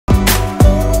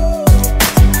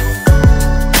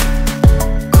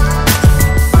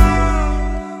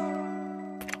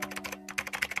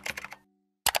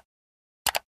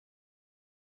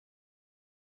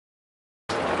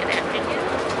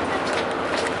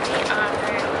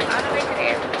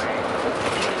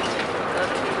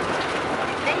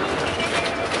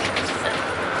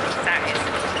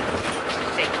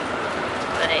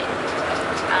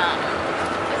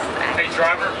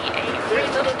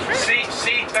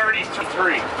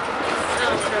63. So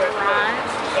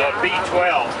Deron's B12.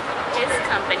 his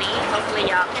company, hopefully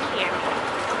y'all can hear me,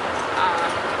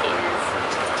 is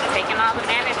taking all the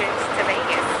managers to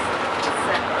Vegas.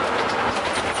 So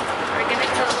we're gonna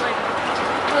go and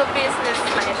do a business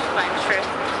 / fun trip.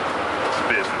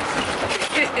 Business.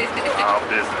 All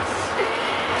business.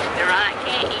 Deron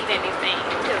can't eat anything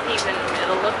because he's in the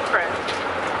middle of prep.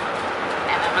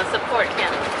 And I'm gonna support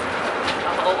him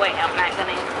the whole way. I'm not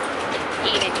gonna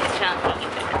eat any junk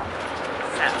either.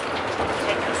 So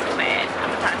take him so bad. I'm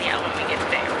gonna talk to y'all when we get to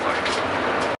the airport.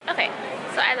 Okay,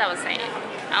 so as I was saying,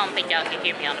 I don't think y'all can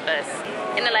hear me on the bus.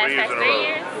 In the last 3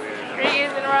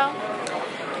 years in a row.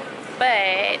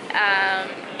 But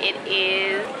it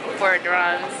is for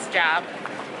Deron's job,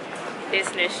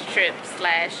 business trip /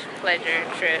 pleasure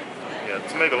trip. Yeah,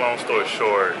 to make a long story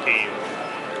short, he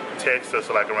texted us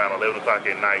like around 11 o'clock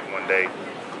at night one day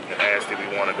and asked if we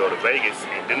want to go to Vegas,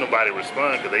 and didn't nobody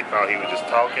respond because they thought he was just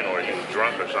talking or he was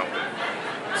drunk or something.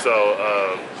 So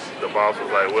the boss was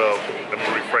like, well, let me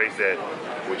rephrase that.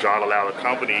 Would y'all allow the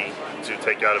company to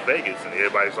take y'all to Vegas? And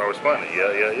everybody started responding,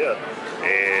 yeah.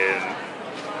 And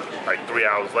like 3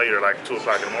 hours later, like 2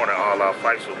 o'clock in the morning, all our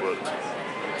flights were booked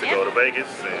to go to Vegas,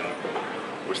 and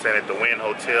we're staying at the Wynn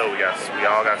Hotel. We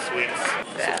all got suites.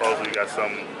 Supposedly we got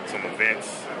some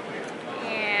events.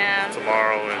 Yeah.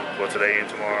 Tomorrow today and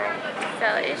tomorrow. So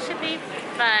it should be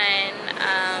fun.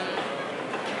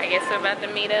 I guess we're about to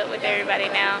meet up with everybody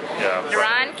now. Yeah.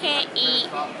 Deron can't eat.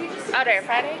 Oh, they're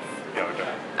Fridays? Yeah, okay.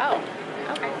 Oh,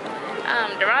 okay.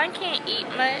 Deron can't eat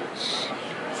much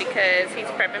because he's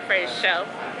prepping for his show.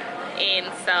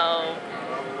 And so,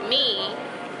 me,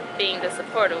 being the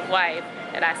supportive wife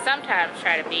that I sometimes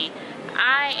try to be,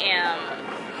 I am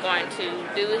going to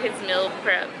do his meal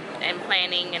prep and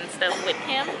planning and stuff with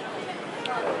him.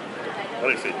 I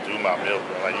didn't say do my meal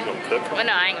prep. Like, you gonna cook? Well,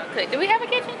 no, I ain't gonna cook. Do we have a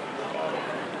kitchen?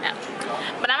 No.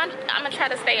 But I'm gonna try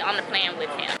to stay on the plan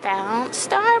with him. Found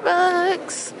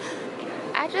Starbucks.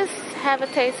 I just have a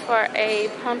taste for a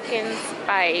pumpkin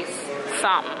spice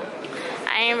something.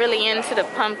 I ain't really into the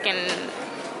pumpkin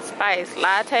spice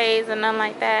lattes and nothing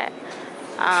like that.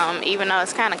 Even though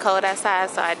it's kind of cold outside,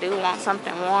 so I do want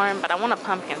something warm, but I want a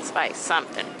pumpkin spice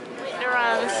something.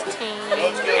 Deron's team,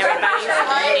 everybody's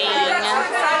eating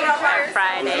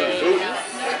Fridays,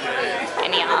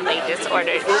 and y'all, they just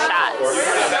ordered shots.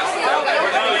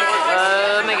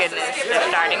 Oh my goodness, they're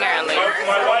starting early.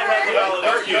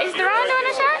 Is Deron doing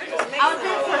a shot? I'll do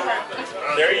it for her.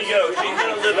 There you go. She's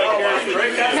gonna live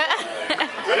vicariously.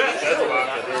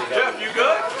 Jeff, you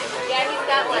good? Yeah, he's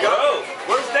got one. Go.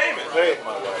 Where's Damon? Hey,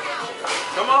 my wife.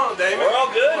 Come on, Damon. We're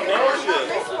all good. No, we're good.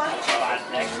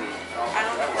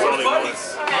 Where's Buddy?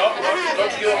 Oh,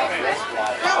 don't you get up, man.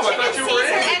 No, I thought you were in.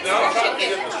 No, I'm trying to get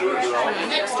the steward.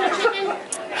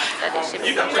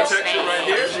 You got protection right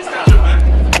here. She's got your back.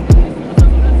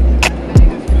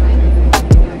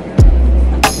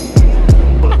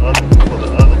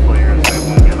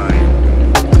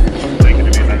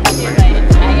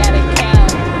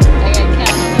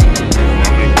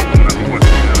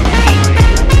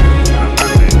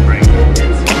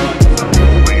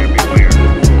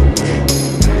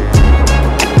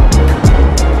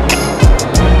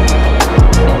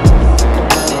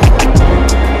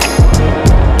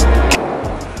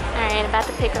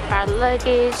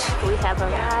 Luggage. We have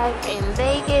arrived in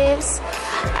Vegas.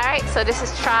 Alright, so this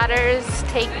is Trotters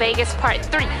Take Vegas Part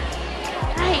 3.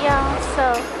 Alright, y'all,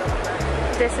 so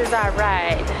this is our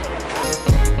ride.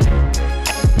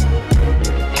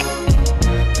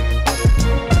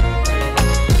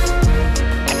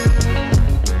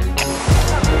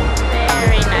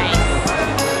 Very nice.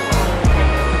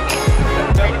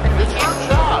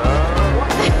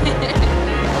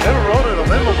 Never rode in a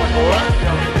limo before.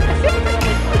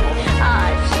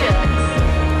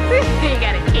 You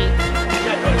got a cape.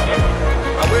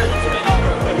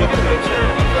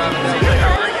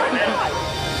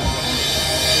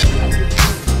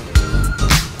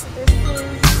 This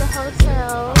is the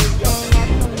hotel staying at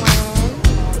the Wynn.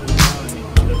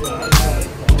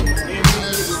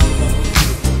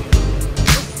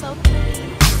 It's so pretty.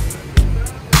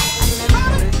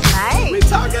 Nice. We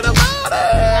talking about it.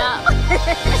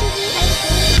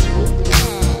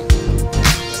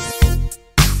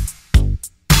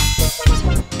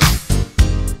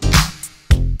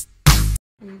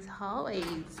 These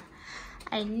hallways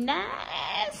are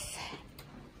nice.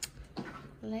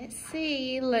 Let's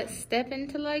see. Let's step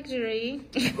into luxury.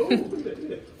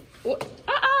 What?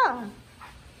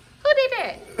 Who did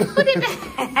that? Who did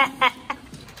that?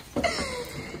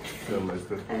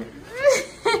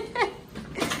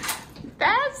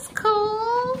 That's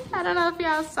cool. I don't know if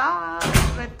y'all saw,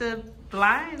 but the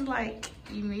blind like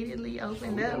immediately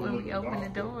opened up when we opened the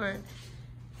door.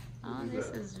 Oh, this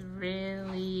is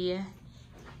really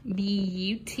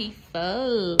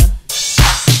beautiful.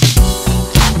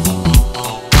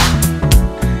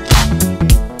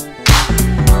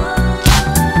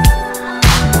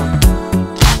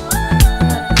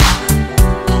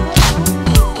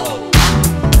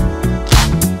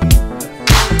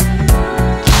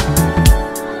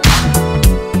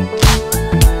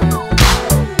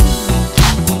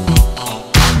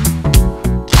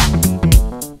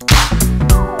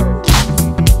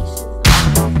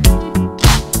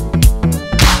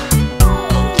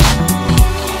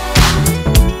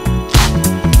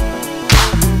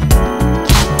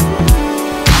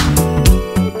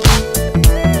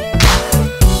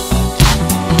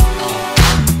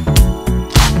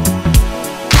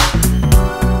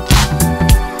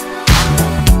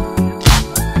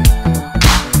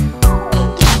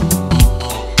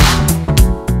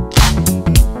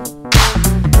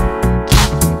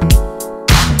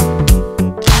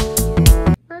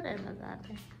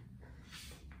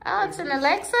 Oh, it's an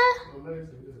Alexa?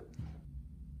 Alexa,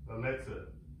 yeah. Alexa,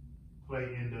 play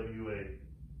NWA.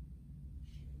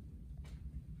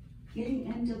 Getting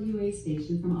NWA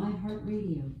station from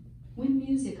iHeartRadio. When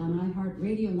music on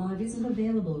iHeartRadio Live isn't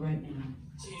available right now.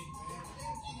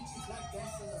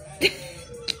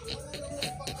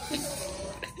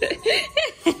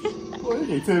 Boy, you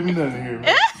can't tell me nothing here,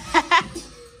 man.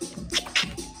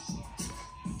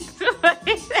 What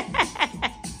is that?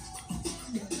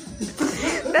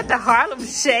 Is that the Harlem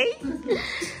Shake?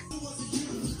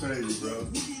 It's crazy, bro.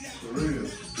 For real.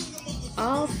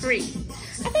 All free.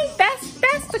 I think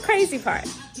that's the crazy part.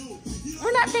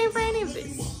 We're not paying for any of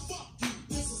this.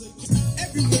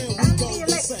 I'm the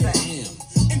Alexa.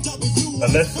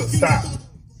 Alexa, stop.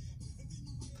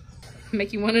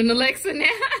 Make you want an Alexa now?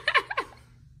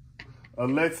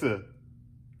 Alexa,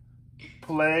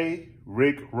 play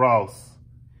Rick Ross.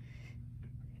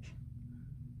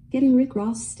 Getting Rick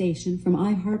Ross station from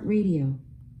iHeartRadio.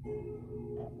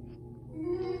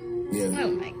 Yeah.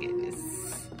 Oh my goodness.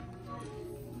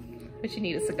 But you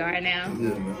need a cigar now?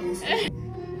 Yeah, man.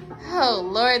 Oh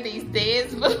Lord, these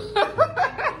days. Like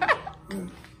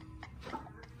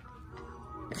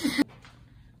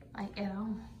at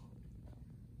all.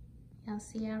 Y'all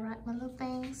see I rock my little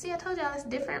thing. See, I told y'all it's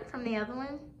different from the other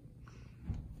one.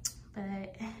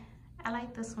 But I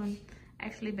like this one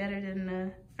actually better than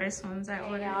the first ones I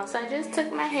ordered. Y'all, so I just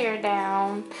took my hair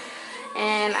down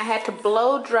and I had to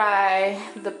blow dry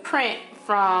the print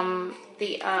from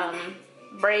the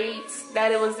braids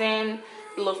that it was in,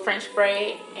 the little French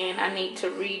braid, and I need to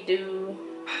redo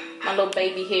my little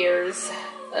baby hairs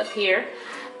up here.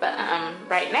 But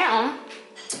right now,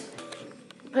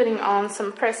 putting on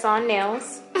some press-on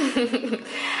nails.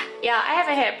 Yeah, I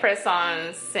haven't had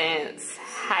press-ons since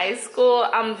high school.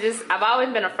 I've always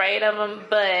been afraid of them,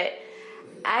 but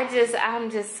I'm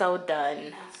just so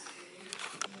done.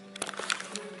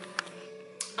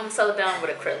 I'm so done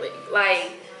with acrylic.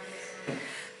 Like,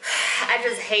 I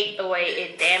just hate the way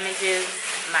it damages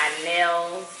my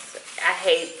nails. I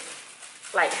hate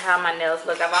like how my nails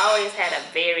look. I've always had a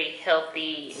very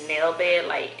healthy nail bed.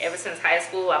 Like ever since high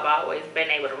school, I've always been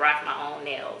able to rock my own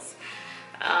nails.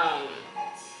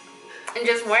 And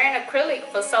just wearing acrylic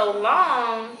for so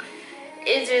long,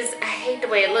 I hate the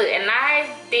way it looked. And I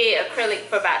did acrylic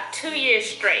for about 2 years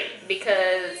straight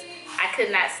because I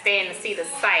could not stand to see the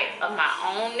sight of my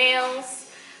own nails.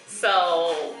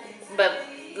 So, but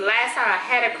last time I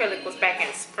had acrylic was back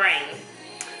in spring.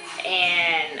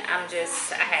 And I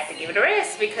had to give it a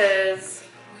rest because,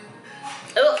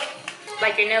 ugh,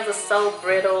 like your nails are so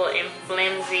brittle and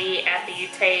flimsy after you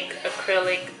take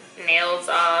acrylic nails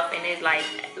off, and it like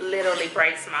literally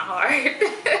breaks my heart.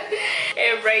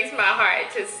 It breaks my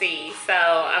heart to see. So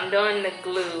I'm doing the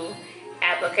glue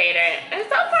applicator, and so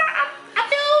far I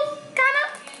feel kind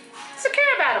of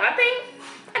secure about them. I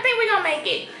think we're gonna make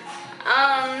it.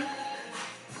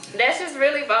 That's just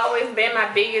really always been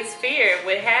my biggest fear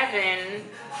with having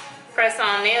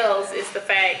press-on nails, is the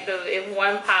fact that if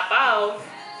one pop off,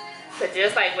 but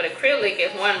just like with acrylic,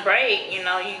 if one break, you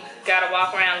know, you gotta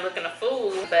walk around looking a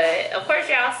fool. But of course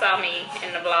y'all saw me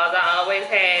in the vlogs. I always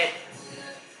had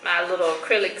my little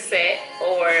acrylic set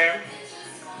or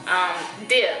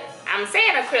dip. I'm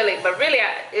saying acrylic, but really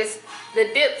it's the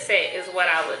dip set is what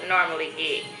I would normally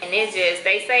get. And it just,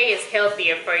 they say it's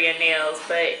healthier for your nails,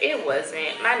 but it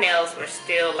wasn't. My nails were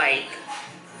still like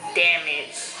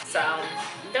damaged. So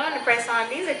doing the press on,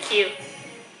 these are cute.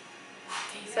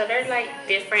 So they're like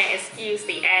different, excuse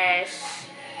the ash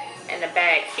and the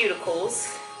bad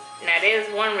cuticles. Now there's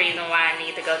one reason why I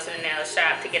need to go to the nail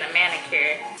shop to get a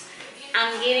manicure.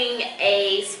 I'm getting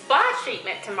a spa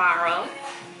treatment tomorrow.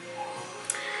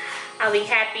 I'll be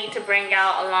happy to bring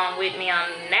y'all along with me on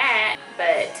that.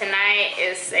 But tonight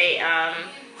is a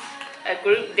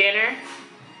group dinner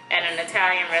at an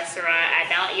Italian restaurant. I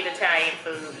don't eat Italian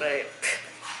food, but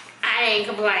I ain't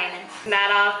complaining. Not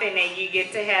often that you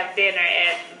get to have dinner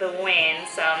at the Wynn,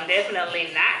 so I'm definitely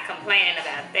not complaining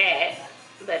about that.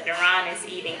 But Deron is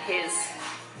eating his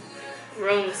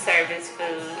room service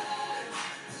food,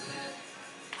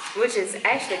 which is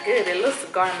actually good. It looks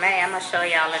gourmet. I'm gonna show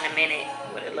y'all in a minute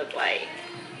what it looked like.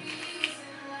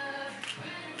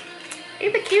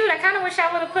 These are cute. I kind of wish I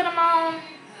would have put them on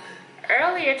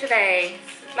earlier today.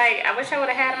 Like, I wish I would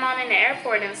have had them on in the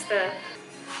airport and stuff.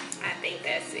 I think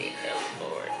that's it. Oh,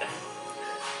 Lord.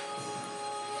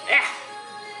 Ah.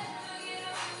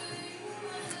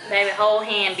 Baby, whole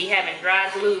hand be having dry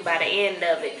glue by the end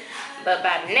of it. But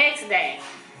by the next day,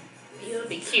 it'll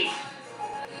be cute.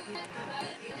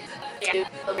 Yeah.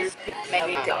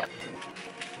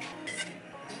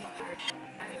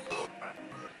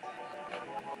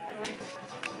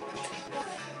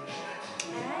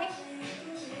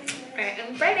 Alright,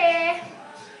 I'm ready.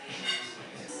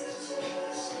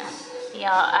 Y'all,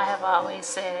 I have always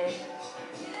said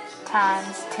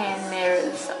times 10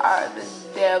 mirrors are the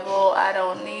devil. I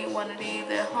don't need one of these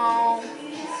at home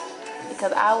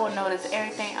because I will notice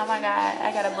everything. Oh my God,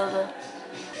 I got a booger.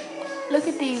 Look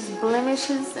at these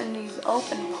blemishes and these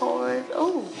open pores.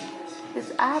 Oh,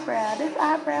 this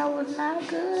eyebrow was not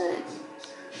good.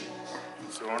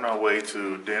 So we're on our way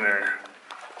to dinner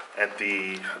at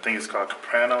the, I think it's called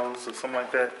Caprano's or something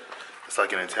like that. It's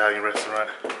like an Italian restaurant.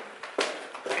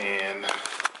 And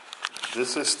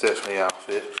this is Stephanie's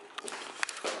outfit.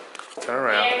 Turn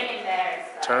around.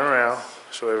 Turn around.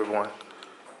 Show everyone.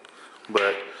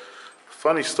 But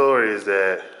funny story is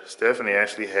that Stephanie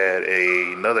actually had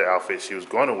another outfit she was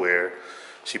going to wear.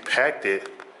 She packed it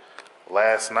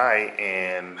last night,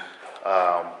 and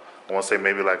I want to say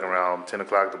maybe like around 10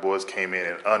 o'clock, the boys came in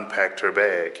and unpacked her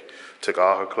bag, took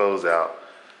all her clothes out,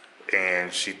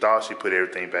 and she thought she put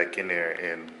everything back in there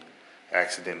and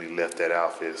accidentally left that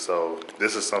outfit. So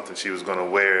this is something she was going to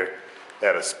wear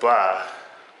at a spa,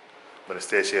 but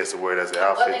instead she has to wear it as an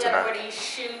outfit tonight. I wasn't going to wear these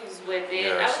shoes with it.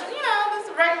 Yes. I was,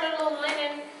 this regular little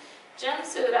linen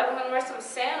jumpsuit. I was going to wear some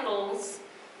sandals.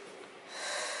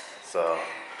 So,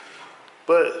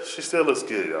 but she still looks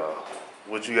good, y'all.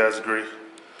 Would you guys agree?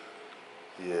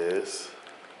 Yes.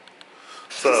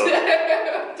 So,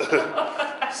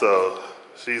 so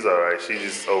she's all right. She's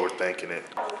just overthinking it.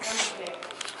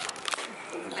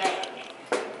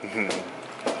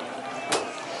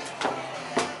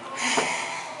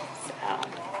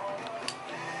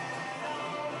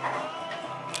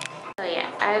 So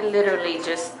yeah, I literally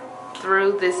just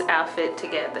threw this outfit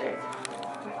together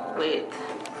with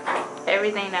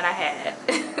everything that I had.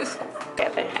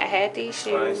 I had these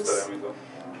shoes,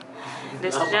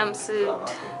 this jumpsuit,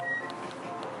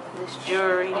 this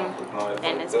jewelry,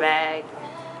 and this bag.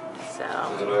 So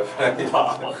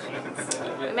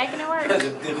we're making it work.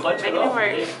 Making it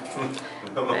work.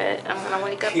 But I'm gonna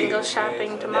wake up and go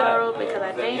shopping tomorrow because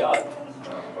I think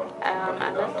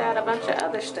I left out a bunch of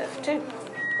other stuff too.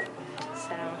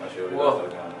 So,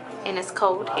 and it's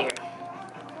cold here.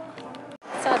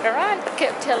 So Deron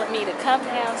kept telling me to come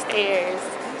downstairs.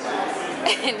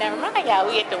 And never mind, y'all,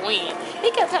 we at the Wynn.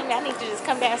 He kept telling me I need to just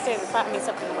come downstairs and find me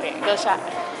something to wear and go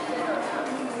shopping.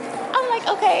 I'm like,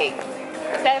 okay.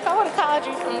 That if I would have called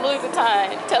you from Louis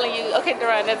Vuitton telling you, okay,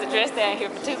 Deron, there's a dress down here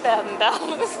for $2,000,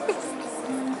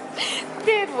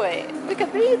 then what?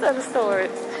 Because these are the stores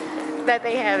that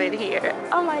they have in here.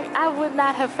 I'm like, I would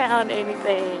not have found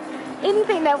anything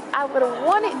that I would have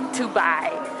wanted to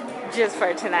buy just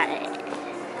for tonight.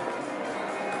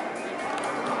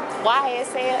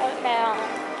 YSL now.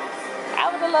 I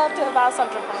would have loved to have bought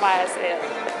something from YSL,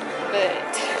 but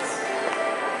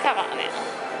come on now.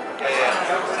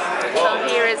 So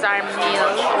here is our meal.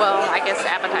 Well, I guess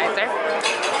appetizer.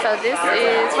 So this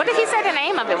is, what did he say the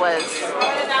name of it was?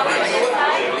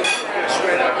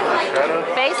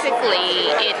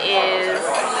 Basically, it is,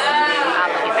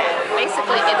 I'll look at that.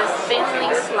 Basically, it is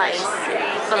thinly sliced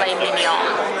filet mignon.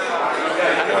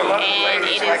 And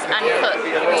it is uncooked.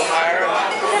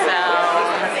 So,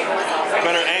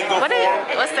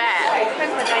 what's that?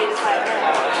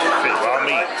 Raw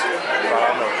meat.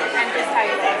 And just how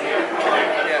you like it.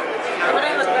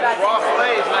 Raw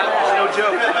filet is no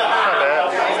joke. Not bad.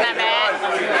 It's not bad.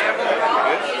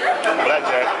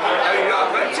 Blackjack. Oh, you got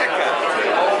a blackjack guy?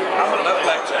 I'm gonna love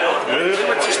blackjack. Good.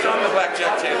 What's just on the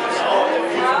blackjack tables?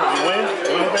 You win?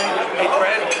 Anything? $8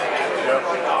 grand? Yeah.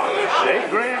 $8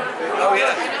 grand? Oh,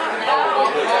 yeah.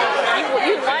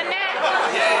 You won that?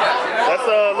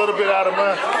 little bit out of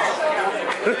mine.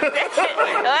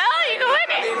 Well, you can win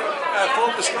it.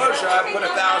 Full disclosure, I put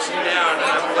 1,000 down and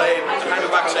I played $100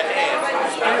 a hand.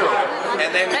 And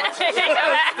then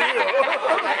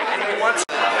once.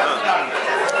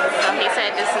 So he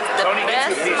said this is the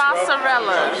best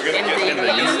mozzarella in the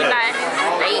United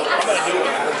States.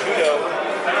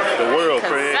 The world,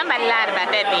 Fred. Somebody lied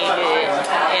about that being good,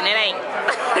 and it ain't.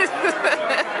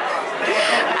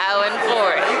 I wasn't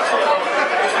for it.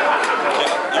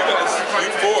 You guys,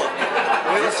 you four.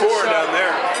 You four down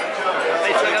there.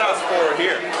 Hey, check it out. Four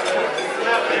here.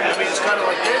 We just kind of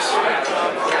like this.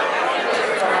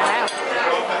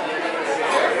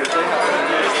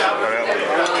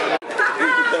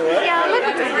 Yeah, look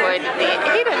what this boy did.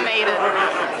 He done made a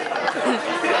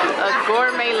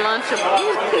gourmet lunchable.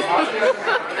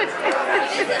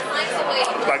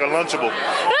 Like a lunchable.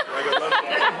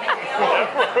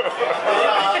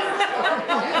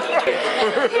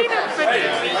 He done put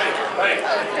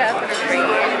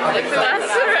with the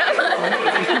mozzarella.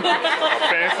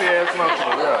 Fancy ass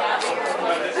lunchable, yeah.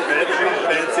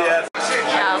 Fancy ass.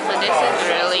 Y'all, so this is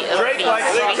really a feast. We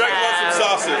have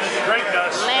Sausage. Drink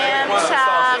does. lamb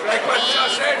chops,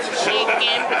 beef,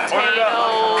 chicken,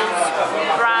 potatoes,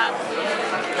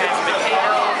 mashed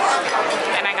potatoes,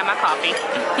 and I got my coffee.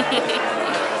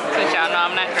 Since y'all know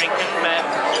I'm not drinking, but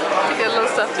it's a good little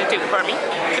substitute for me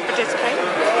to participate.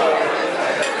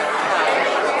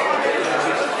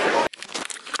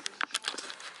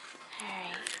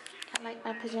 Alright, I like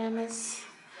my pajamas.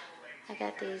 I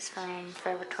got these from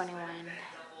Forever 21.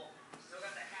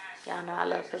 Y'all know I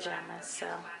love pajamas, so.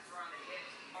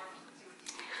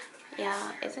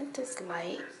 Y'all, isn't this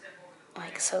light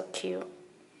like so cute?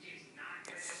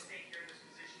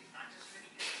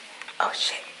 Oh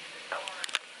shit.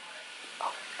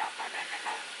 Oh,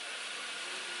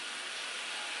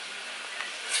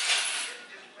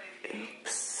 no.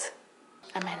 Oops.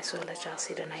 I might as well let y'all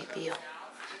see the night view.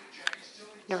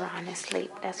 Ron is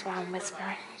asleep, that's why I'm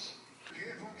whispering.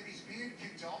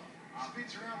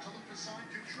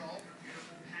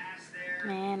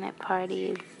 Man, that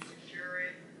party is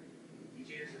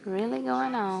really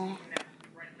going on.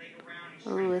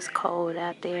 Ooh, it's cold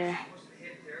out there.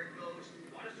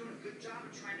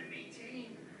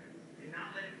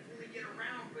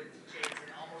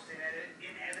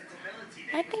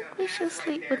 I think we should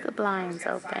sleep with the blinds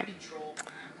open.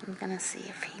 I'm gonna see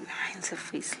if he minds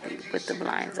if we sleep with the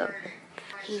blinds open.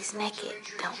 He's naked,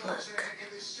 don't look.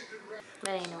 But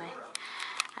anyway,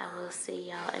 I will see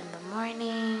y'all in the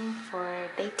morning for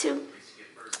day 2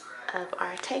 of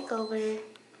our takeover.